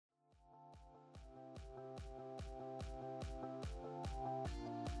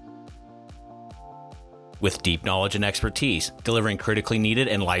With deep knowledge and expertise, delivering critically needed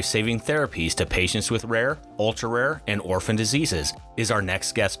and life-saving therapies to patients with rare, ultra-rare, and orphan diseases is our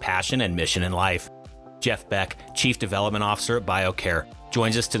next guest's passion and mission in life. Jeff Beck, Chief Development Officer at BioCare,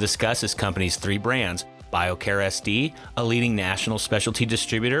 joins us to discuss his company's 3 brands, BioCare SD, a leading national specialty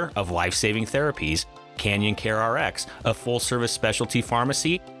distributor of life-saving therapies, Canyon Care RX, a full-service specialty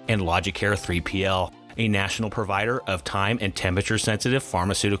pharmacy, and Logicare 3PL, a national provider of time and temperature-sensitive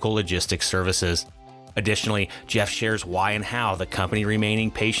pharmaceutical logistics services. Additionally, Jeff shares why and how the company remaining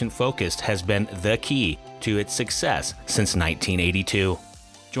patient-focused has been the key to its success since 1982.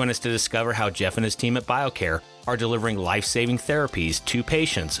 Join us to discover how Jeff and his team at BioCare are delivering life-saving therapies to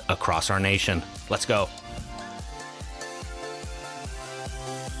patients across our nation. Let's go.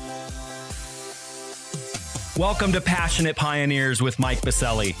 Welcome to Passionate Pioneers with Mike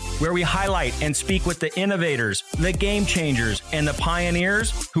Biselli, where we highlight and speak with the innovators, the game changers, and the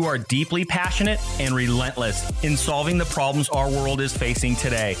pioneers who are deeply passionate and relentless in solving the problems our world is facing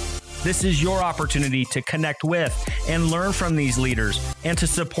today. This is your opportunity to connect with and learn from these leaders and to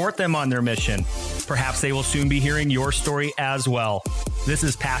support them on their mission. Perhaps they will soon be hearing your story as well. This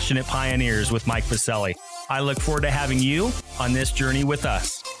is Passionate Pioneers with Mike Biselli. I look forward to having you on this journey with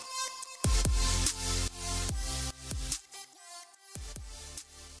us.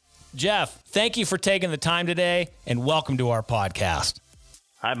 Jeff, thank you for taking the time today and welcome to our podcast.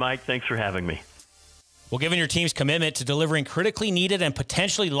 Hi, Mike. Thanks for having me. Well, given your team's commitment to delivering critically needed and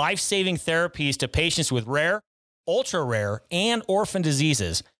potentially life-saving therapies to patients with rare, ultra-rare, and orphan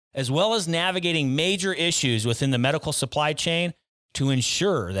diseases, as well as navigating major issues within the medical supply chain to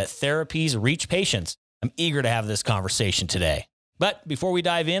ensure that therapies reach patients, I'm eager to have this conversation today. But before we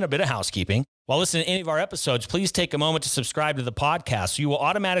dive in, a bit of housekeeping. While listening to any of our episodes, please take a moment to subscribe to the podcast so you will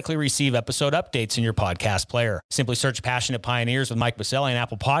automatically receive episode updates in your podcast player. Simply search Passionate Pioneers with Mike Biselli on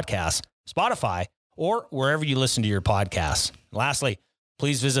Apple Podcasts, Spotify, or wherever you listen to your podcasts. Lastly,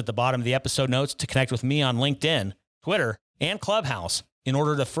 please visit the bottom of the episode notes to connect with me on LinkedIn, Twitter, and Clubhouse in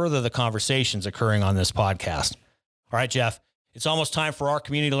order to further the conversations occurring on this podcast. All right, Jeff, it's almost time for our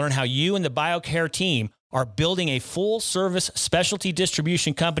community to learn how you and the BioCare team are building a full-service specialty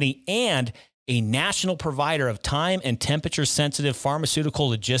distribution company and a national provider of time and temperature-sensitive pharmaceutical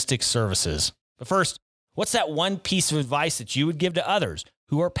logistics services. But first, what's that one piece of advice that you would give to others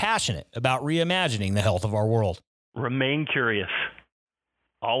who are passionate about reimagining the health of our world? Remain curious.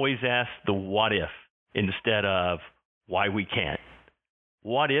 Always ask the what if instead of why we can't.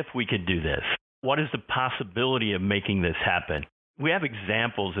 What if we could do this? What is the possibility of making this happen? We have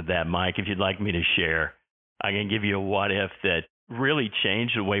examples of that, Mike, if you'd like me to share. I can give you a what if that really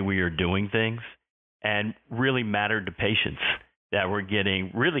changed the way we are doing things and really mattered to patients, that we're getting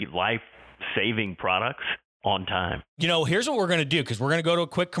really life-saving products on time. You know, here's what we're going to do, because we're going to go to a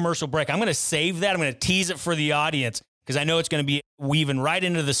quick commercial break. I'm going to save that. I'm going to tease it for the audience because I know it's going to be weaving right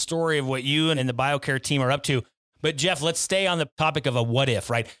into the story of what you and the BioCare team are up to. But Jeff, let's stay on the topic of a what if,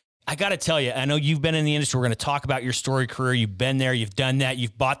 right? I got to tell you, I know you've been in the industry. We're going to talk about your story career. You've been there. You've done that.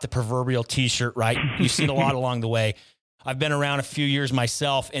 You've bought the proverbial T-shirt, right? You've seen a lot along the way. I've been around a few years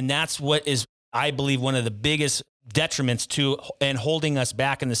myself, and that's what is, I believe, one of the biggest detriments to and holding us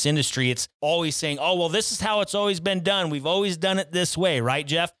back in this industry. It's always saying, oh, well, this is how it's always been done. We've always done it this way, right,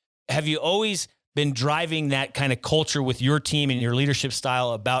 Jeff? Have you always been driving that kind of culture with your team and your leadership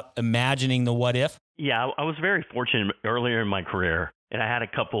style about imagining the what if? Yeah, I was very fortunate earlier in my career, and I had a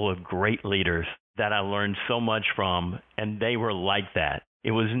couple of great leaders that I learned so much from, and they were like that. It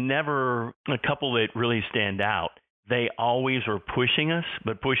was never a couple that really stand out. They always were pushing us,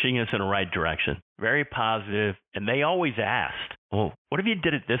 but pushing us in the right direction. Very positive. And they always asked, well, what if you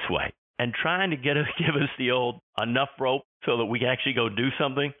did it this way? And trying to give us the old enough rope so that we can actually go do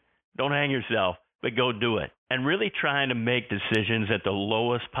something. Don't hang yourself, but go do it. And really trying to make decisions at the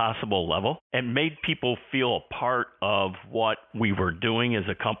lowest possible level and made people feel a part of what we were doing as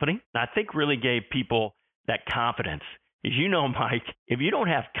a company. And I think really gave people that confidence. As you know, Mike, if you don't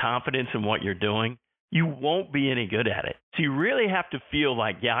have confidence in what you're doing, you won't be any good at it. So you really have to feel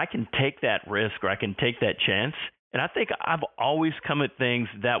like, yeah, I can take that risk or I can take that chance. And I think I've always come at things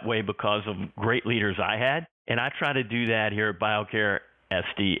that way because of great leaders I had. And I try to do that here at BioCare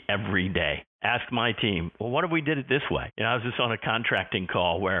SD every day. Ask my team, well, what if we did it this way? I was just on a contracting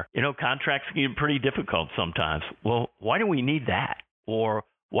call where, contracts can get pretty difficult sometimes. Well, why do we need that? Or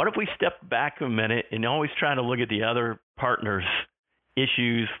what if we step back a minute and always try to look at the other partners'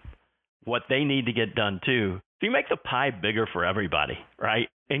 issues, what they need to get done too. So you make the pie bigger for everybody, right?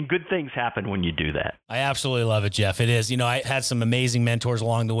 And good things happen when you do that. I absolutely love it, Jeff. It is. I had some amazing mentors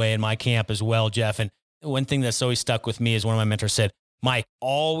along the way in my camp as well, Jeff. And one thing that's always stuck with me is one of my mentors said, Mike,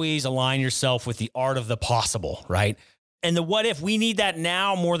 always align yourself with the art of the possible, right? And the what if, we need that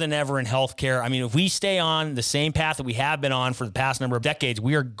now more than ever in healthcare. I mean, if we stay on the same path that we have been on for the past number of decades,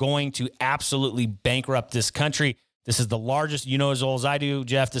 we are going to absolutely bankrupt this country. This is the largest, you know as well as I do,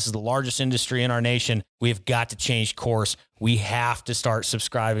 Jeff, this is the largest industry in our nation. We have got to change course. We have to start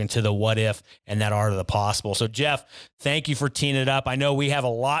subscribing to the what if and that art of the possible. So Jeff, thank you for teeing it up. I know we have a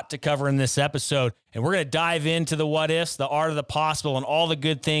lot to cover in this episode, and we're going to dive into the what ifs, the art of the possible, and all the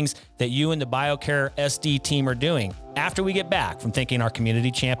good things that you and the BioCare SD team are doing after we get back from thanking our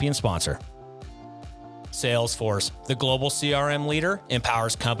community champion sponsor. Salesforce, the global CRM leader,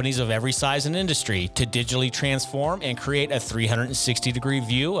 empowers companies of every size and industry to digitally transform and create a 360-degree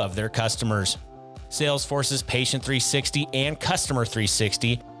view of their customers. Salesforce's Patient 360 and Customer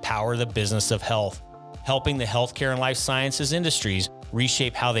 360 power the business of health, helping the healthcare and life sciences industries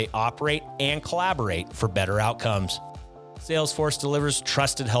reshape how they operate and collaborate for better outcomes. Salesforce delivers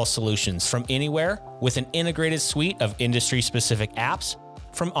trusted health solutions from anywhere with an integrated suite of industry-specific apps,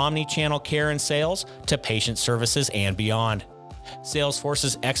 from omni-channel care and sales to patient services and beyond.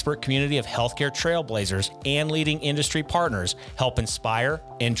 Salesforce's expert community of healthcare trailblazers and leading industry partners help inspire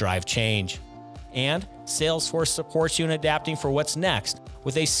and drive change. And Salesforce supports you in adapting for what's next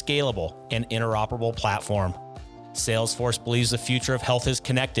with a scalable and interoperable platform. Salesforce believes the future of health is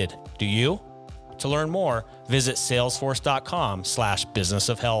connected. Do you? To learn more, visit salesforce.com/business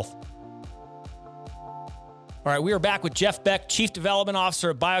of health. All right, we are back with Jeff Beck, Chief Development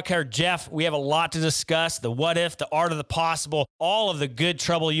Officer at BioCare. Jeff, we have a lot to discuss, the what if, the art of the possible, all of the good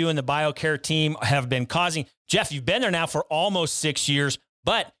trouble you and the BioCare team have been causing. Jeff, you've been there now for almost 6 years,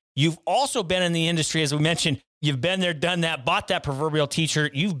 but you've also been in the industry, as we mentioned. You've been there, done that, bought that proverbial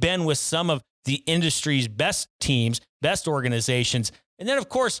t-shirt. You've been with some of the industry's best teams, best organizations. And then, of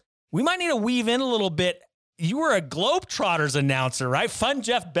course, we might need to weave in a little bit. You were a Globetrotters announcer, right? Fun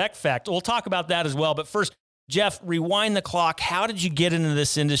Jeff Beck fact. We'll talk about that as well. But first, Jeff, rewind the clock. How did you get into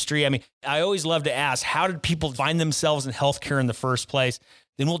this industry? I mean, I always love to ask, how did people find themselves in healthcare in the first place?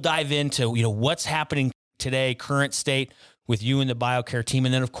 Then we'll dive into, what's happening today, current state with you and the BioCare team.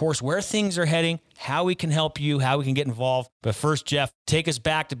 And then, of course, where things are heading, how we can help you, how we can get involved. But first, Jeff, take us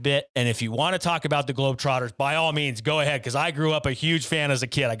back a bit. And if you want to talk about the Globetrotters, by all means, go ahead, because I grew up a huge fan as a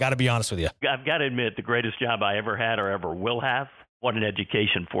kid. I got to be honest with you. I've got to admit, the greatest job I ever had or ever will have. What an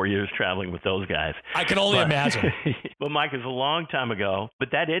education, 4 years traveling with those guys. I can only imagine. But Mike, it was a long time ago. But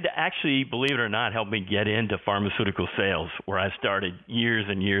that did actually, believe it or not, help me get into pharmaceutical sales, where I started years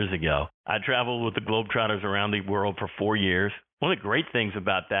and years ago. I traveled with the Globetrotters around the world for 4 years. One of the great things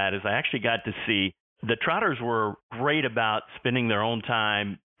about that is I actually got to see the Trotters were great about spending their own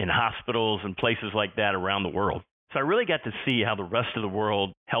time in hospitals and places like that around the world. So I really got to see how the rest of the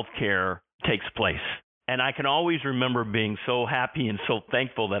world healthcare takes place. And I can always remember being so happy and so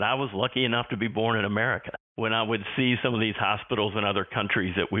thankful that I was lucky enough to be born in America. When I would see some of these hospitals in other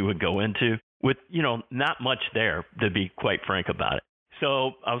countries that we would go into with, not much there, to be quite frank about it.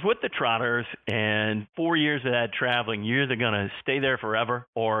 So I was with the Trotters, and 4 years of that traveling, you're either going to stay there forever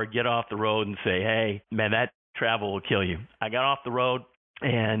or get off the road and say, hey, man, that travel will kill you. I got off the road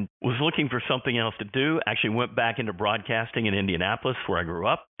and was looking for something else to do. Actually went back into broadcasting in Indianapolis, where I grew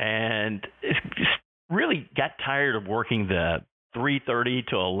up, and just really got tired of working the 3:30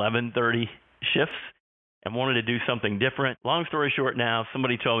 to 11:30 shifts and wanted to do something different. Long story short now,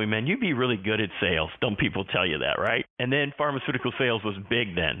 somebody told me, man, you'd be really good at sales. Don't people tell you that, right? And then pharmaceutical sales was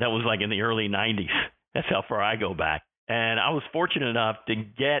big then. That was like in the early 90s. That's how far I go back. And I was fortunate enough to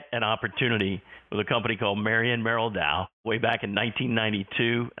get an opportunity with a company called Marion Merrill Dow way back in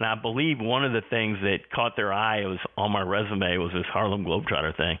 1992. And I believe one of the things that caught their eye was on my resume was this Harlem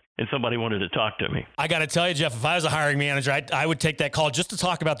Globetrotter thing. And somebody wanted to talk to me. I got to tell you, Jeff, if I was a hiring manager, I would take that call just to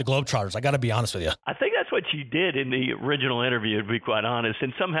talk about the Globetrotters. I got to be honest with you. I think that's what you did in the original interview, to be quite honest.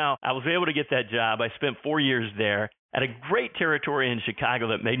 And somehow I was able to get that job. I spent 4 years there at a great territory in Chicago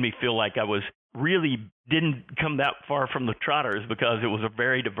that made me feel like I was really didn't come that far from the Trotters, because it was a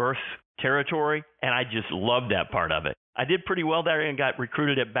very diverse territory, and I just loved that part of it. I did pretty well there and got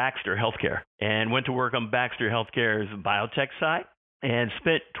recruited at Baxter Healthcare and went to work on Baxter Healthcare's biotech side and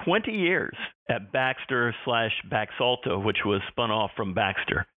spent 20 years at Baxter/Baxalta, which was spun off from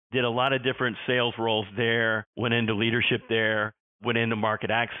Baxter. Did a lot of different sales roles there, went into leadership there, went into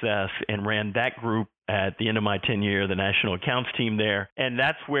market access, and ran that group at the end of my tenure, the national accounts team there. And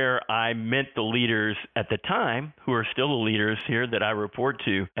that's where I met the leaders at the time, who are still the leaders here that I report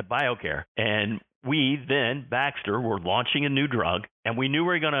to at BioCare. And we then, Baxter, were launching a new drug, and we knew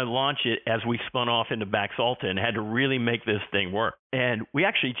we were going to launch it as we spun off into Baxalta and had to really make this thing work. And we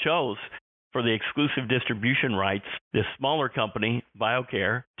actually chose for the exclusive distribution rights, this smaller company,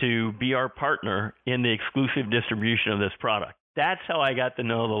 BioCare, to be our partner in the exclusive distribution of this product. That's how I got to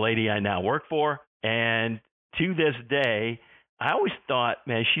know the lady I now work for. And to this day, I always thought,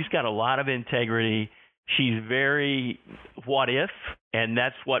 man, she's got a lot of integrity. She's very what if, and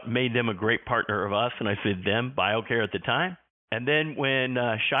that's what made them a great partner of us. And I said them, BioCare at the time. And then when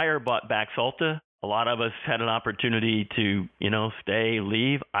Shire bought Baxalta, a lot of us had an opportunity to, stay,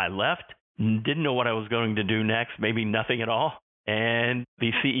 leave. I left, didn't know what I was going to do next, maybe nothing at all. And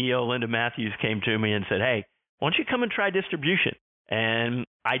the CEO, Linda Matthews, came to me and said, hey, why don't you come and try distribution? And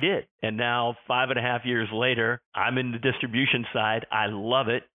I did. And now 5.5 years later, I'm in the distribution side. I love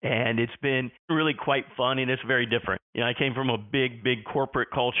it. And it's been really quite fun, and it's very different. I came from a big corporate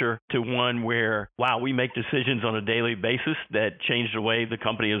culture to one where, wow, we make decisions on a daily basis that change the way the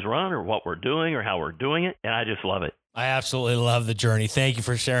company is run or what we're doing or how we're doing it. And I just love it. I absolutely love the journey. Thank you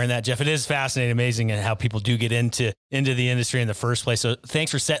for sharing that, Jeff. It is fascinating, amazing, and how people do get into the industry in the first place. So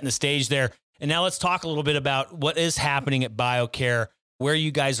thanks for setting the stage there. And now let's talk a little bit about what is happening at BioCare, where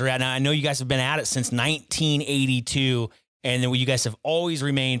you guys are at. Now, I know you guys have been at it since 1982, and then you guys have always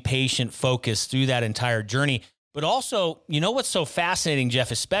remained patient-focused through that entire journey. But also, what's so fascinating, Jeff,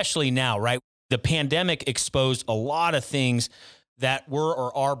 especially now, right? The pandemic exposed a lot of things that were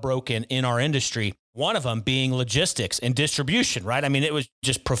or are broken in our industry. One of them being logistics and distribution, right? I mean, it was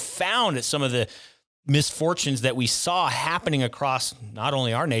just profound at some of the misfortunes that we saw happening across not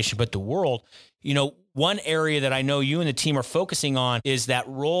only our nation, but the world. One area that I know you and the team are focusing on is that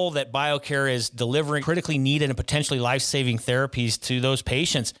role that BioCare is delivering critically needed and potentially life-saving therapies to those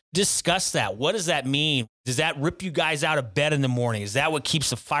patients. Discuss that. What does that mean? Does that rip you guys out of bed in the morning? Is that what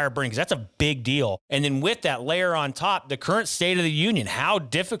keeps the fire burning? Because that's a big deal. And then with that layer on top, the current state of the union, how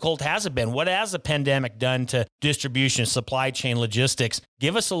difficult has it been? What has the pandemic done to distribution, supply chain, logistics?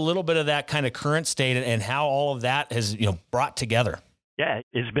 Give us a little bit of that kind of current state and how all of that has brought together. Yeah,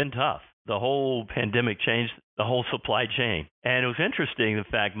 it's been tough. The whole pandemic changed the whole supply chain. And it was interesting, the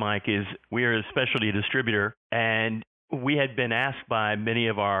fact, Mike, is we are a specialty distributor, and we had been asked by many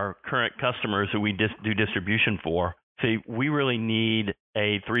of our current customers who we do distribution for, say, we really need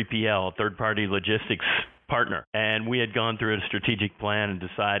a 3PL, third-party logistics partner. And we had gone through a strategic plan and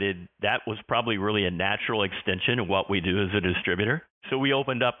decided that was probably really a natural extension of what we do as a distributor. So we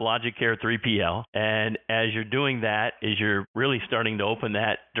opened up Logicare 3PL. And as you're doing that, as you're really starting to open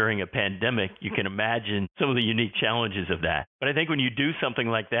that during a pandemic, you can imagine some of the unique challenges of that. But I think when you do something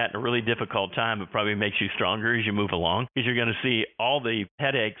like that in a really difficult time, it probably makes you stronger as you move along, because you're going to see all the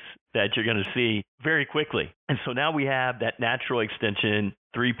headaches that you're going to see very quickly. And so now we have that natural extension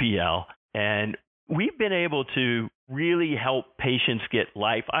 3PL, and we've been able to really help patients get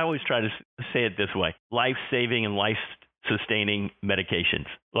life. I always try to say it this way: life-saving and life-sustaining medications.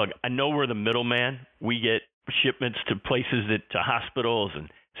 Look, I know we're the middleman. We get shipments to places to hospitals and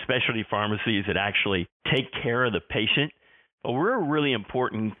specialty pharmacies that actually take care of the patient. But we're a really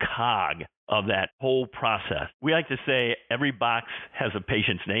important cog of that whole process. We like to say every box has a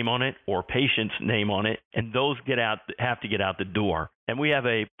patient's name on it or patient's name on it, and those have to get out the door. And we have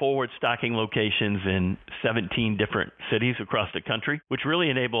a forward stocking locations in 17 different cities across the country, which really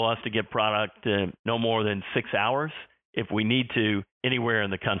enable us to get product no more than 6 hours if we need to anywhere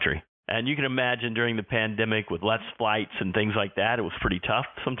in the country. And you can imagine during the pandemic with less flights and things like that, it was pretty tough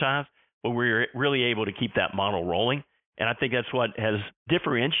sometimes, but we were really able to keep that model rolling. And I think that's what has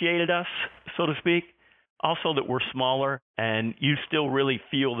differentiated us, so to speak. Also that we're smaller, and you still really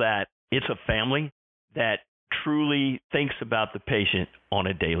feel that it's a family that truly thinks about the patient on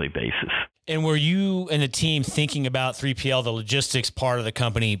a daily basis. And were you and the team thinking about 3PL, the logistics part of the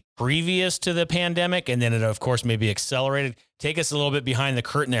company, previous to the pandemic? And then it, of course, maybe accelerated. Take us a little bit behind the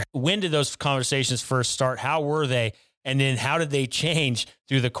curtain there. When did those conversations first start? How were they? And then how did they change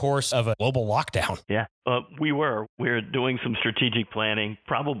through the course of a global lockdown? Yeah, we were doing some strategic planning.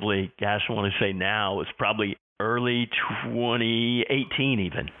 Probably, I want to say now, it's probably early 2018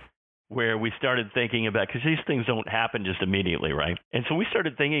 even, where we started thinking about, because these things don't happen just immediately, right? And so we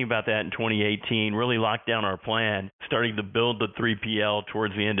started thinking about that in 2018, really locked down our plan, starting to build the 3PL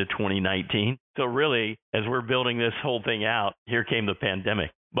towards the end of 2019. So really, as we're building this whole thing out, here came the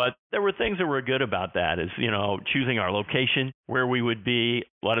pandemic. But there were things that were good about that, is, choosing our location, where we would be,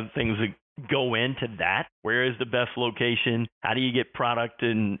 a lot of things that go into that. Where is the best location? How do you get product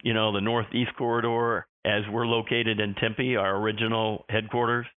in, the Northeast corridor? As we're located in Tempe, our original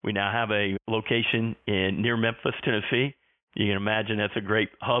headquarters, we now have a location near Memphis, Tennessee. You can imagine that's a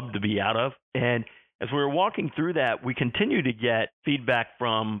great hub to be out of. And as we were walking through that, we continue to get feedback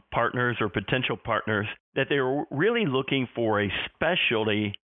from partners or potential partners that they were really looking for a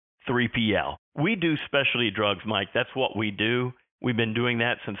specialty 3PL. We do specialty drugs, Mike. That's what we do. We've been doing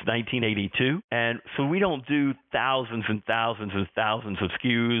that since 1982. And so we don't do thousands and thousands and thousands of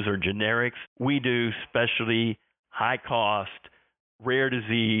SKUs or generics. We do specialty, high cost, rare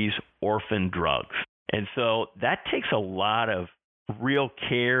disease, orphan drugs. And so that takes a lot of real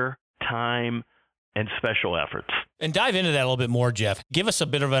care, time, and special efforts. And dive into that a little bit more, Jeff. Give us a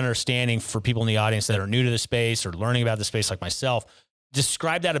bit of an understanding for people in the audience that are new to the space or learning about the space like myself.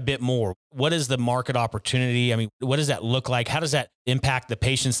 Describe that a bit more. What is the market opportunity? I mean, what does that look like? How does that impact the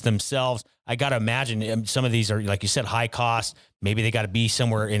patients themselves? I got to imagine some of these are, like you said, high cost. Maybe they got to be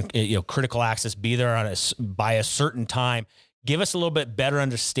somewhere in critical access, be there by a certain time. Give us a little bit better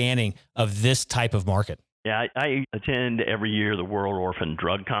understanding of this type of market. Yeah, I attend every year the World Orphan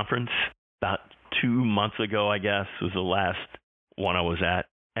Drug Conference. About 2 months ago, I guess, was the last one I was at.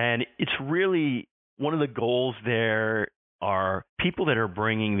 And it's really one of the goals there are people that are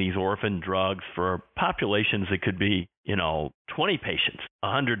bringing these orphan drugs for populations that could be, 20 patients,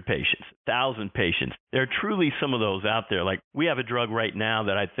 100 patients, 1,000 patients. There are truly some of those out there. Like we have a drug right now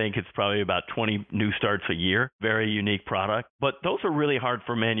that I think it's probably about 20 new starts a year. Very unique product. But those are really hard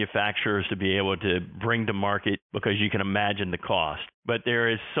for manufacturers to be able to bring to market because you can imagine the cost. But there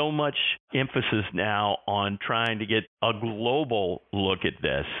is so much emphasis now on trying to get a global look at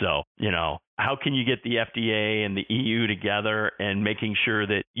this. So, how can you get the FDA and the EU together and making sure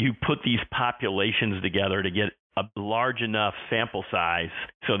that you put these populations together to get a large enough sample size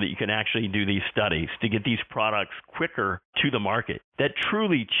so that you can actually do these studies to get these products quicker to the market that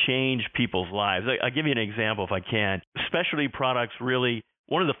truly change people's lives. I'll give you an example if I can. Specialty products really,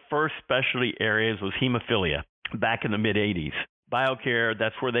 one of the first specialty areas was hemophilia back in the mid-'80s. BioCare,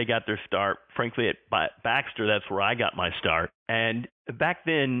 that's where they got their start. Frankly, at Baxter, that's where I got my start. And back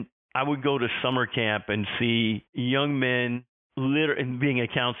then, I would go to summer camp and see young men, and being a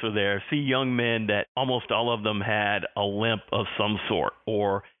counselor there, see young men that almost all of them had a limp of some sort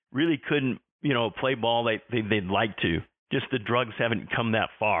or really couldn't, play ball they'd like to. Just the drugs haven't come that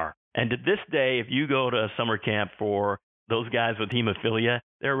far. And to this day, if you go to a summer camp for those guys with hemophilia,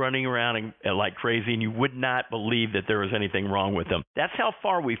 they're running around like crazy, and you would not believe that there was anything wrong with them. That's how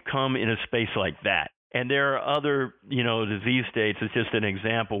far we've come in a space like that. And there are other, disease states. It's just an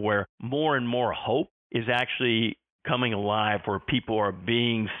example where more and more hope is actually coming alive, where people are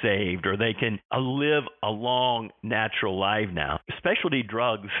being saved or they can live a long, natural life now. Specialty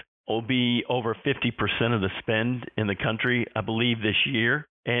drugs will be over 50% of the spend in the country, I believe, this year.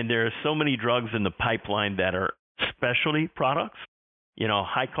 And there are so many drugs in the pipeline that are specialty products,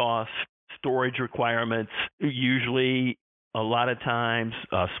 high cost, storage requirements, usually a lot of times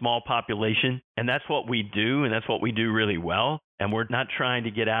a small population. And that's what we do, and that's what we do really well. And we're not trying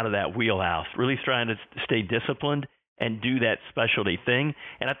to get out of that wheelhouse, really trying to stay disciplined and do that specialty thing.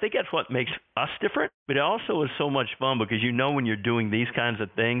 And I think that's what makes us different. But it also is so much fun because when you're doing these kinds of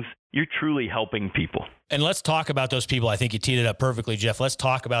things, you're truly helping people. And let's talk about those people. I think you teed it up perfectly, Jeff. Let's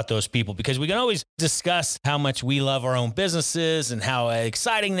talk about those people because we can always discuss how much we love our own businesses and how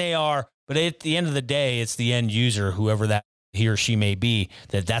exciting they are. But at the end of the day, it's the end user, whoever that he or she may be,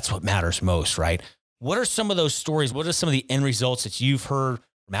 that's what matters most, right? What are some of those stories? What are some of the end results that you've heard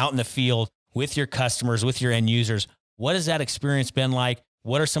from out in the field with your customers, with your end users? What has that experience been like?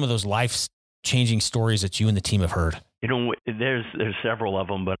 What are some of those life-changing stories that you and the team have heard? There's several of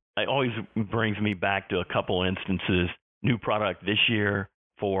them, but it always brings me back to a couple instances. New product this year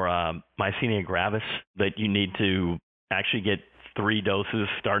for myasthenia gravis that you need to actually get 3 doses,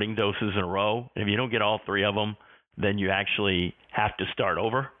 starting doses in a row. And if you don't get all 3 of them, then you actually have to start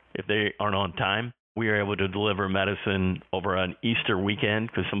over if they aren't on time. We were able to deliver medicine over an Easter weekend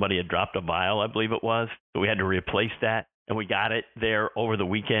because somebody had dropped a vial, I believe it was. So we had to replace that. And we got it there over the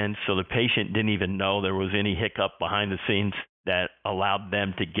weekend. So the patient didn't even know there was any hiccup behind the scenes that allowed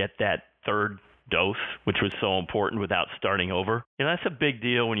them to get that 3rd dose, which was so important without starting over. And that's a big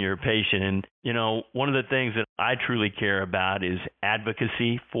deal when you're a patient. And, one of the things that I truly care about is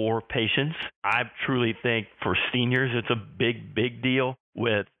advocacy for patients. I truly think for seniors, it's a big, big deal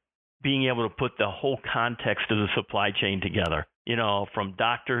with being able to put the whole context of the supply chain together, from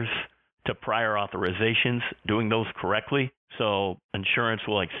doctors to prior authorizations, doing those correctly so insurance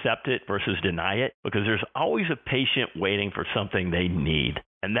will accept it versus deny it, because there's always a patient waiting for something they need.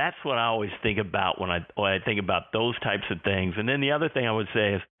 And that's what I always think about when I think about those types of things. And then the other thing I would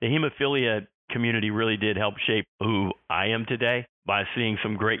say is the hemophilia community really did help shape who I am today by seeing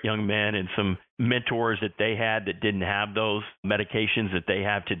some great young men and some mentors that they had that didn't have those medications that they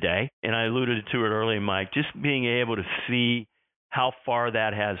have today. And I alluded to it earlier, Mike, just being able to see how far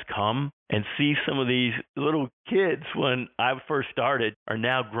that has come and see some of these little kids when I first started are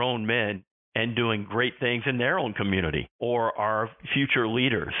now grown men and doing great things in their own community, or are future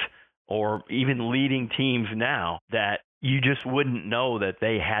leaders, or even leading teams now that you just wouldn't know that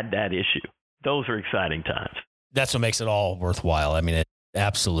they had that issue. Those are exciting times. That's what makes it all worthwhile. I mean,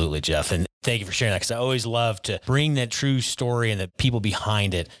 absolutely, Jeff. And thank you for sharing that, because I always love to bring that true story and the people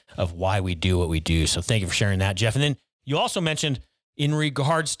behind it of why we do what we do. So thank you for sharing that, Jeff. And then you also mentioned in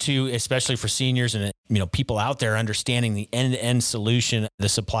regards to, especially for seniors and people out there understanding the end-to-end solution, the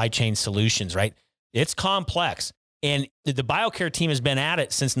supply chain solutions, right? It's complex. And the BioCare team has been at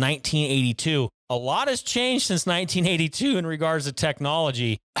it since 1982. A lot has changed since 1982 in regards to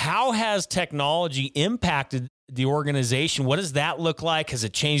technology. How has technology impacted the organization? What does that look like? Has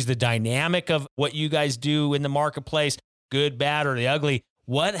it changed the dynamic of what you guys do in the marketplace, good, bad, or the ugly?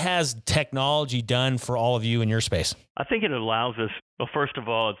 What has technology done for all of you in your space? I think it allows us, well, first of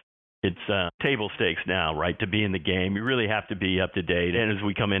all, it's table stakes now, right? To be in the game, you really have to be up to date. And as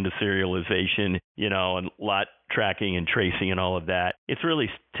we come into serialization, and lot tracking and tracing and all of that, it's really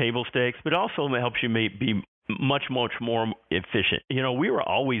table stakes, but also helps you be much more efficient. We were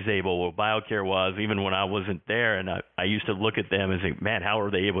always able, BioCare was, even when I wasn't there, and I used to look at them and think, man, how are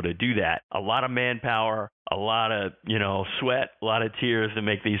they able to do that? A lot of manpower, a lot of, sweat, a lot of tears to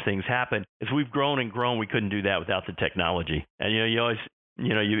make these things happen. As we've grown and grown, we couldn't do that without the technology. And, you always,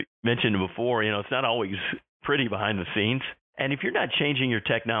 you mentioned before, it's not always pretty behind the scenes. And if you're not changing your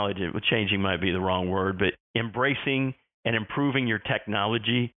technology, changing might be the wrong word, but embracing and improving your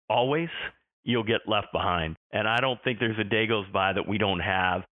technology always, you'll get left behind. And I don't think there's a day goes by that we don't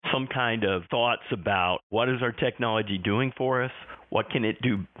have some kind of thoughts about what is our technology doing for us? What can it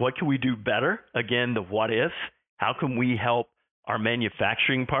do? What can we do better? Again, the what ifs. How can we help our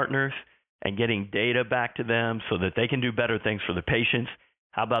manufacturing partners and getting data back to them so that they can do better things for the patients?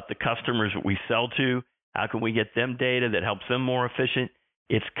 How about the customers that we sell to? How can we get them data that helps them more efficient?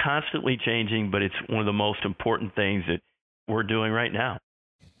 It's constantly changing, but it's one of the most important things that we're doing right now.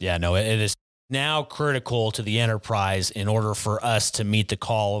 Yeah, no, it is now critical to the enterprise in order for us to meet the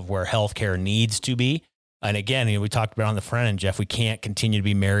call of where healthcare needs to be. And again, we talked about on the front end, Jeff, we can't continue to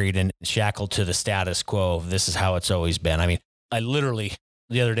be married and shackled to the status quo of this is how it's always been. I mean, I literally,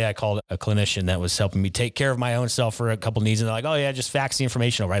 the other day I called a clinician that was helping me take care of my own self for a couple needs. And they're like, oh yeah, just fax the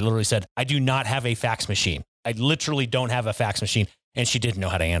information over. I literally said, I do not have a fax machine. I literally don't have a fax machine. And she didn't know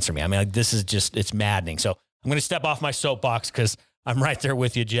how to answer me. I mean, this is just, it's maddening. So I'm going to step off my soapbox because I'm right there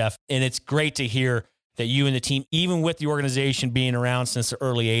with you, Jeff. And it's great to hear that you and the team, even with the organization being around since the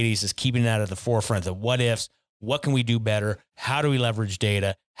early 80s, is keeping that at the forefront. The what ifs, what can we do better? How do we leverage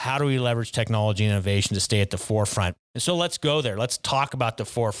data? How do we leverage technology and innovation to stay at the forefront? And so let's go there. Let's talk about the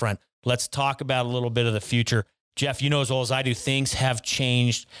forefront. Let's talk about a little bit of the future. Jeff, you know as well as I do, things have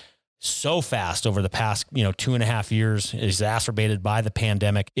changed so fast over the past, 2.5 years, exacerbated by the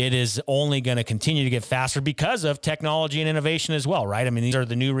pandemic. It is only going to continue to get faster because of technology and innovation as well, right? I mean, these are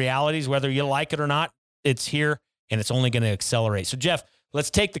the new realities, whether you like it or not, it's here and it's only going to accelerate. So Jeff,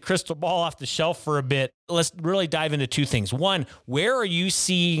 let's take the crystal ball off the shelf for a bit. Let's really dive into two things. One, where are you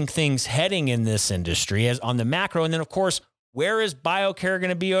seeing things heading in this industry as on the macro? And then of course, where is BioCare going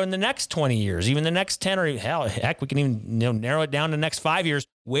to be in the next 20 years, even the next 10 or heck, we can even narrow it down to the next 5 years.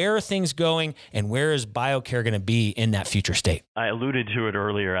 Where are things going and where is BioCare going to be in that future state? I alluded to it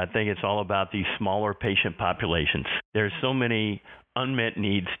earlier. I think it's all about these smaller patient populations. There's so many unmet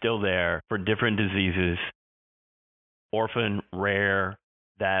needs still there for different diseases, orphan, rare,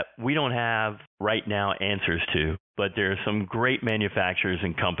 that we don't have right now answers to, but there are some great manufacturers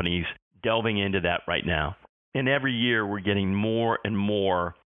and companies delving into that right now. And every year we're getting more and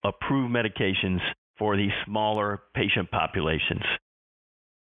more approved medications for these smaller patient populations.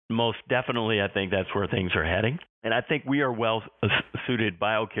 Most definitely, I think that's where things are heading. And I think we are well suited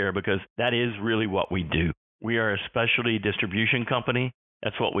BioCare because that is really what we do. We are a specialty distribution company.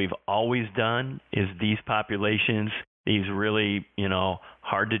 That's what we've always done is these populations, these really,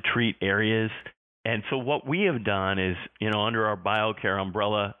 hard to treat areas. And so what we have done is, under our BioCare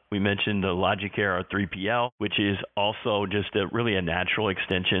umbrella, we mentioned the Logicare, our 3PL, which is also just really a natural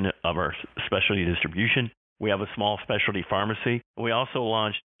extension of our specialty distribution. We have a small specialty pharmacy. We also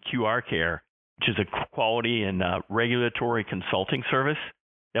launched QR Care, which is a quality and regulatory consulting service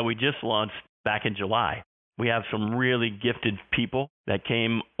that we just launched back in July. We have some really gifted people that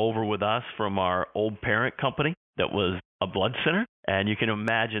came over with us from our old parent company that was a blood center. And you can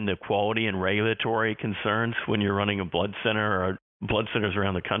imagine the quality and regulatory concerns when you're running a blood center or blood centers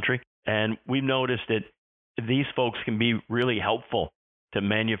around the country. And we've noticed that these folks can be really helpful to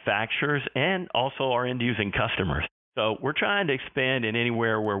manufacturers and also our end-using customers. So we're trying to expand in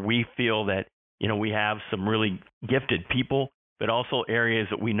anywhere where we feel that, we have some really gifted people, but also areas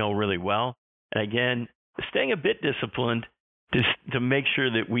that we know really well. And again, staying a bit disciplined to make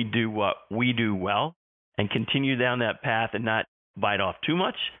sure that we do what we do well and continue down that path and not bite off too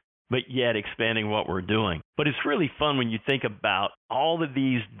much, but yet expanding what we're doing. But it's really fun when you think about all of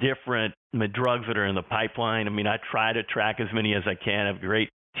these different drugs that are in the pipeline. I mean, I try to track as many as I can. I have a great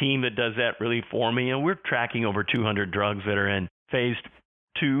team that does that really for me. And we're tracking over 200 drugs that are in phase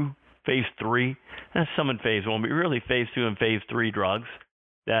 2, phase 3, and some in phase 1, but really phase 2 and phase 3 drugs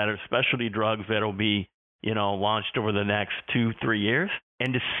that are specialty drugs that will be, launched over the next 2-3 years.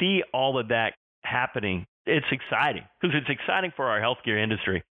 And to see all of that happening, it's exciting because it's exciting for our healthcare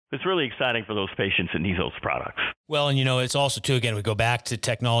industry. It's really exciting for those patients that need those products. Well, and it's also too, again, we go back to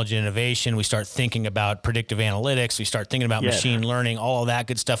technology and innovation. We start thinking about predictive analytics. We start thinking about machine learning, all of that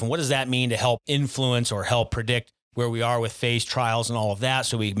good stuff. And what does that mean to help influence or help predict where we are with phase trials and all of that?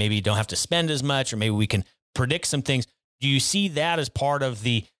 So we maybe don't have to spend as much, or maybe we can predict some things. Do you see that as part of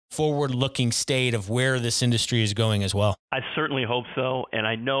the forward-looking state of where this industry is going as well? I certainly hope so. And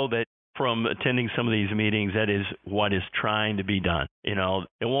I know that from attending some of these meetings, that is what is trying to be done. It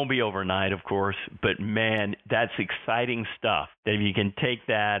won't be overnight, of course, but man, that's exciting stuff. That if you can take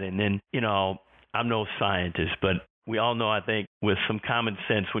that and then, I'm no scientist, but we all know, I think, with some common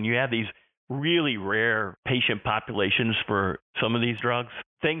sense, when you have these really rare patient populations for some of these drugs,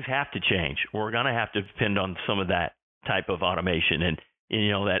 things have to change. We're going to have to depend on some of that type of automation and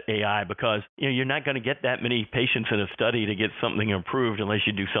that AI, because you're not going to get that many patients in a study to get something improved unless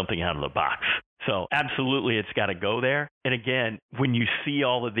you do something out of the box. So absolutely, it's got to go there. And again, when you see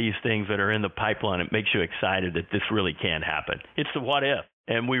all of these things that are in the pipeline, it makes you excited that this really can happen. It's the what if,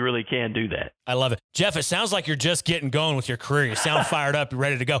 and we really can do that. I love it. Jeff, it sounds like you're just getting going with your career. You sound fired up. You're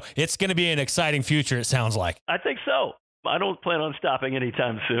ready to go. It's going to be an exciting future, it sounds like. I think so. I don't plan on stopping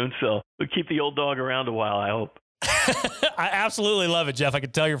anytime soon, so we'll keep the old dog around a while, I hope. I absolutely love it, Jeff. I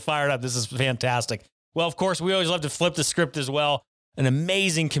can tell you're fired up. This is fantastic. Well, of course, we always love to flip the script as well. An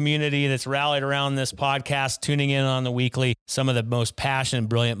amazing community that's rallied around this podcast, tuning in on the weekly. Some of the most passionate,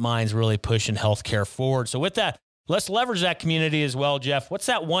 brilliant minds really pushing healthcare forward. So with that, let's leverage that community as well, Jeff. What's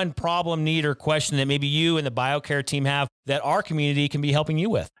that one problem, need, or question that maybe you and the BioCare team have that our community can be helping you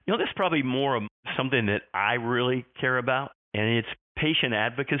with? This is probably more of something that I really care about, and it's patient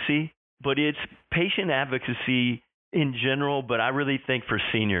advocacy. But it's patient advocacy in general, but I really think for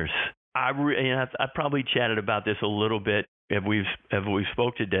seniors. I probably chatted about this a little bit if we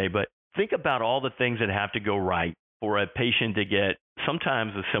spoke today, but think about all the things that have to go right for a patient to get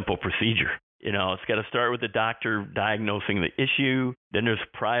sometimes a simple procedure. It's got to start with the doctor diagnosing the issue. Then there's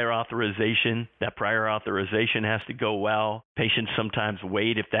prior authorization. That prior authorization has to go well. Patients sometimes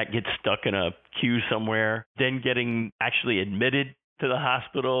wait if that gets stuck in a queue somewhere. Then getting actually admitted to the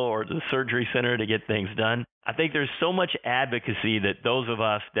hospital or the surgery center to get things done. I think there's so much advocacy that those of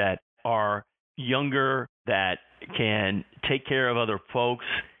us that are younger, that can take care of other folks,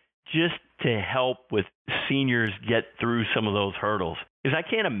 just to help with seniors get through some of those hurdles. Because I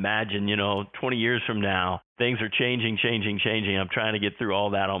can't imagine, 20 years from now, things are changing. I'm trying to get through all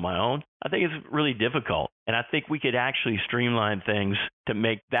that on my own. I think it's really difficult. And I think we could actually streamline things to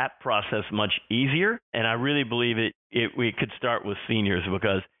make that process much easier. And I really believe we could start with seniors,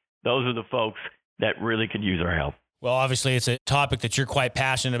 because those are the folks that really could use our help. Well, obviously, it's a topic that you're quite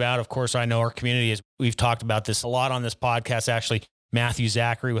passionate about. Of course, I know our community is. We've talked about this a lot on this podcast, actually. Matthew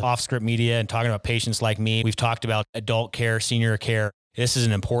Zachary with Offscript Media and talking about patients like me. We've talked about adult care, senior care. This is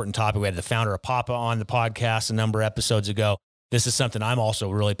an important topic. We had the founder of PAPA on the podcast a number of episodes ago. This is something I'm also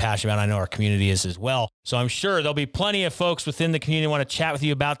really passionate about. I know our community is as well. So I'm sure there'll be plenty of folks within the community who want to chat with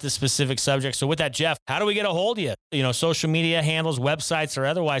you about this specific subject. So with that, Jeff, how do we get a hold of you? Social media handles, websites, or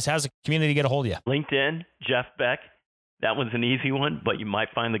otherwise, how's the community get a hold of you? LinkedIn, Jeff Beck. That one's an easy one, but you might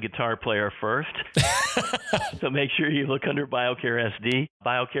find the guitar player first. So make sure you look under BioCare SD,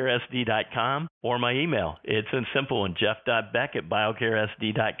 biocaresd.com, or my email. It's a simple one,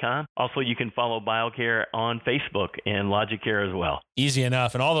 jeff.beck@biocaresd.com. Also, you can follow BioCare on Facebook and Logicare as well. Easy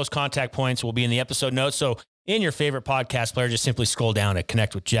enough. And all those contact points will be in the episode notes. So in your favorite podcast player, just simply scroll down and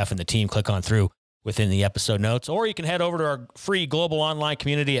connect with Jeff and the team. Click on through within the episode notes. Or you can head over to our free global online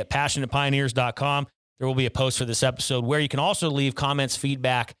community at passionatepioneers.com. There will be a post for this episode where you can also leave comments,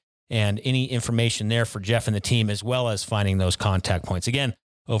 feedback, and any information there for Jeff and the team, as well as finding those contact points. Again,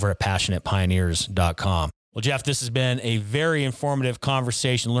 over at passionatepioneers.com. Well, Jeff, this has been a very informative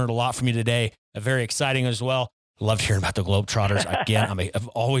conversation. Learned a lot from you today. Very exciting as well. Loved hearing about the Globetrotters. Again, I've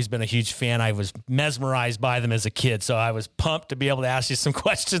always been a huge fan. I was mesmerized by them as a kid, so I was pumped to be able to ask you some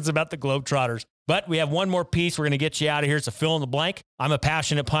questions about the Globetrotters. But we have one more piece. We're going to get you out of here. It's a fill in the blank. I'm a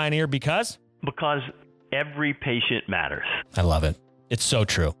passionate pioneer because every patient matters. I love it. It's so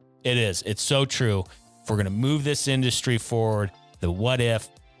true. It is. It's so true. If we're going to move this industry forward, the what if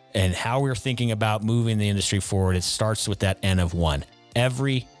and how we're thinking about moving the industry forward, it starts with that N of 1.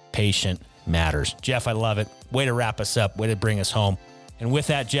 Every patient matters. Jeff, I love it. Way to wrap us up. Way to bring us home. And with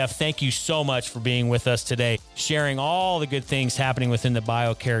that, Jeff, thank you so much for being with us today, sharing all the good things happening within the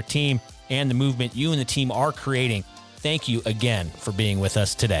BioCare team and the movement you and the team are creating. Thank you again for being with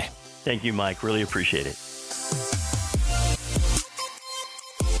us today. Thank you, Mike. Really appreciate it.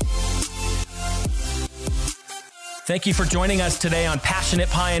 Thank you for joining us today on Passionate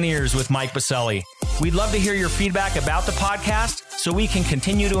Pioneers with Mike Biselli. We'd love to hear your feedback about the podcast so we can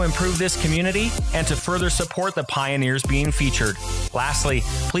continue to improve this community and to further support the pioneers being featured. Lastly,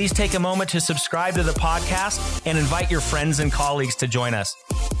 please take a moment to subscribe to the podcast and invite your friends and colleagues to join us.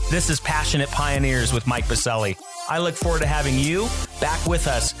 This is Passionate Pioneers with Mike Biselli. I look forward to having you back with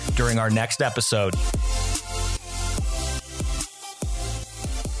us during our next episode.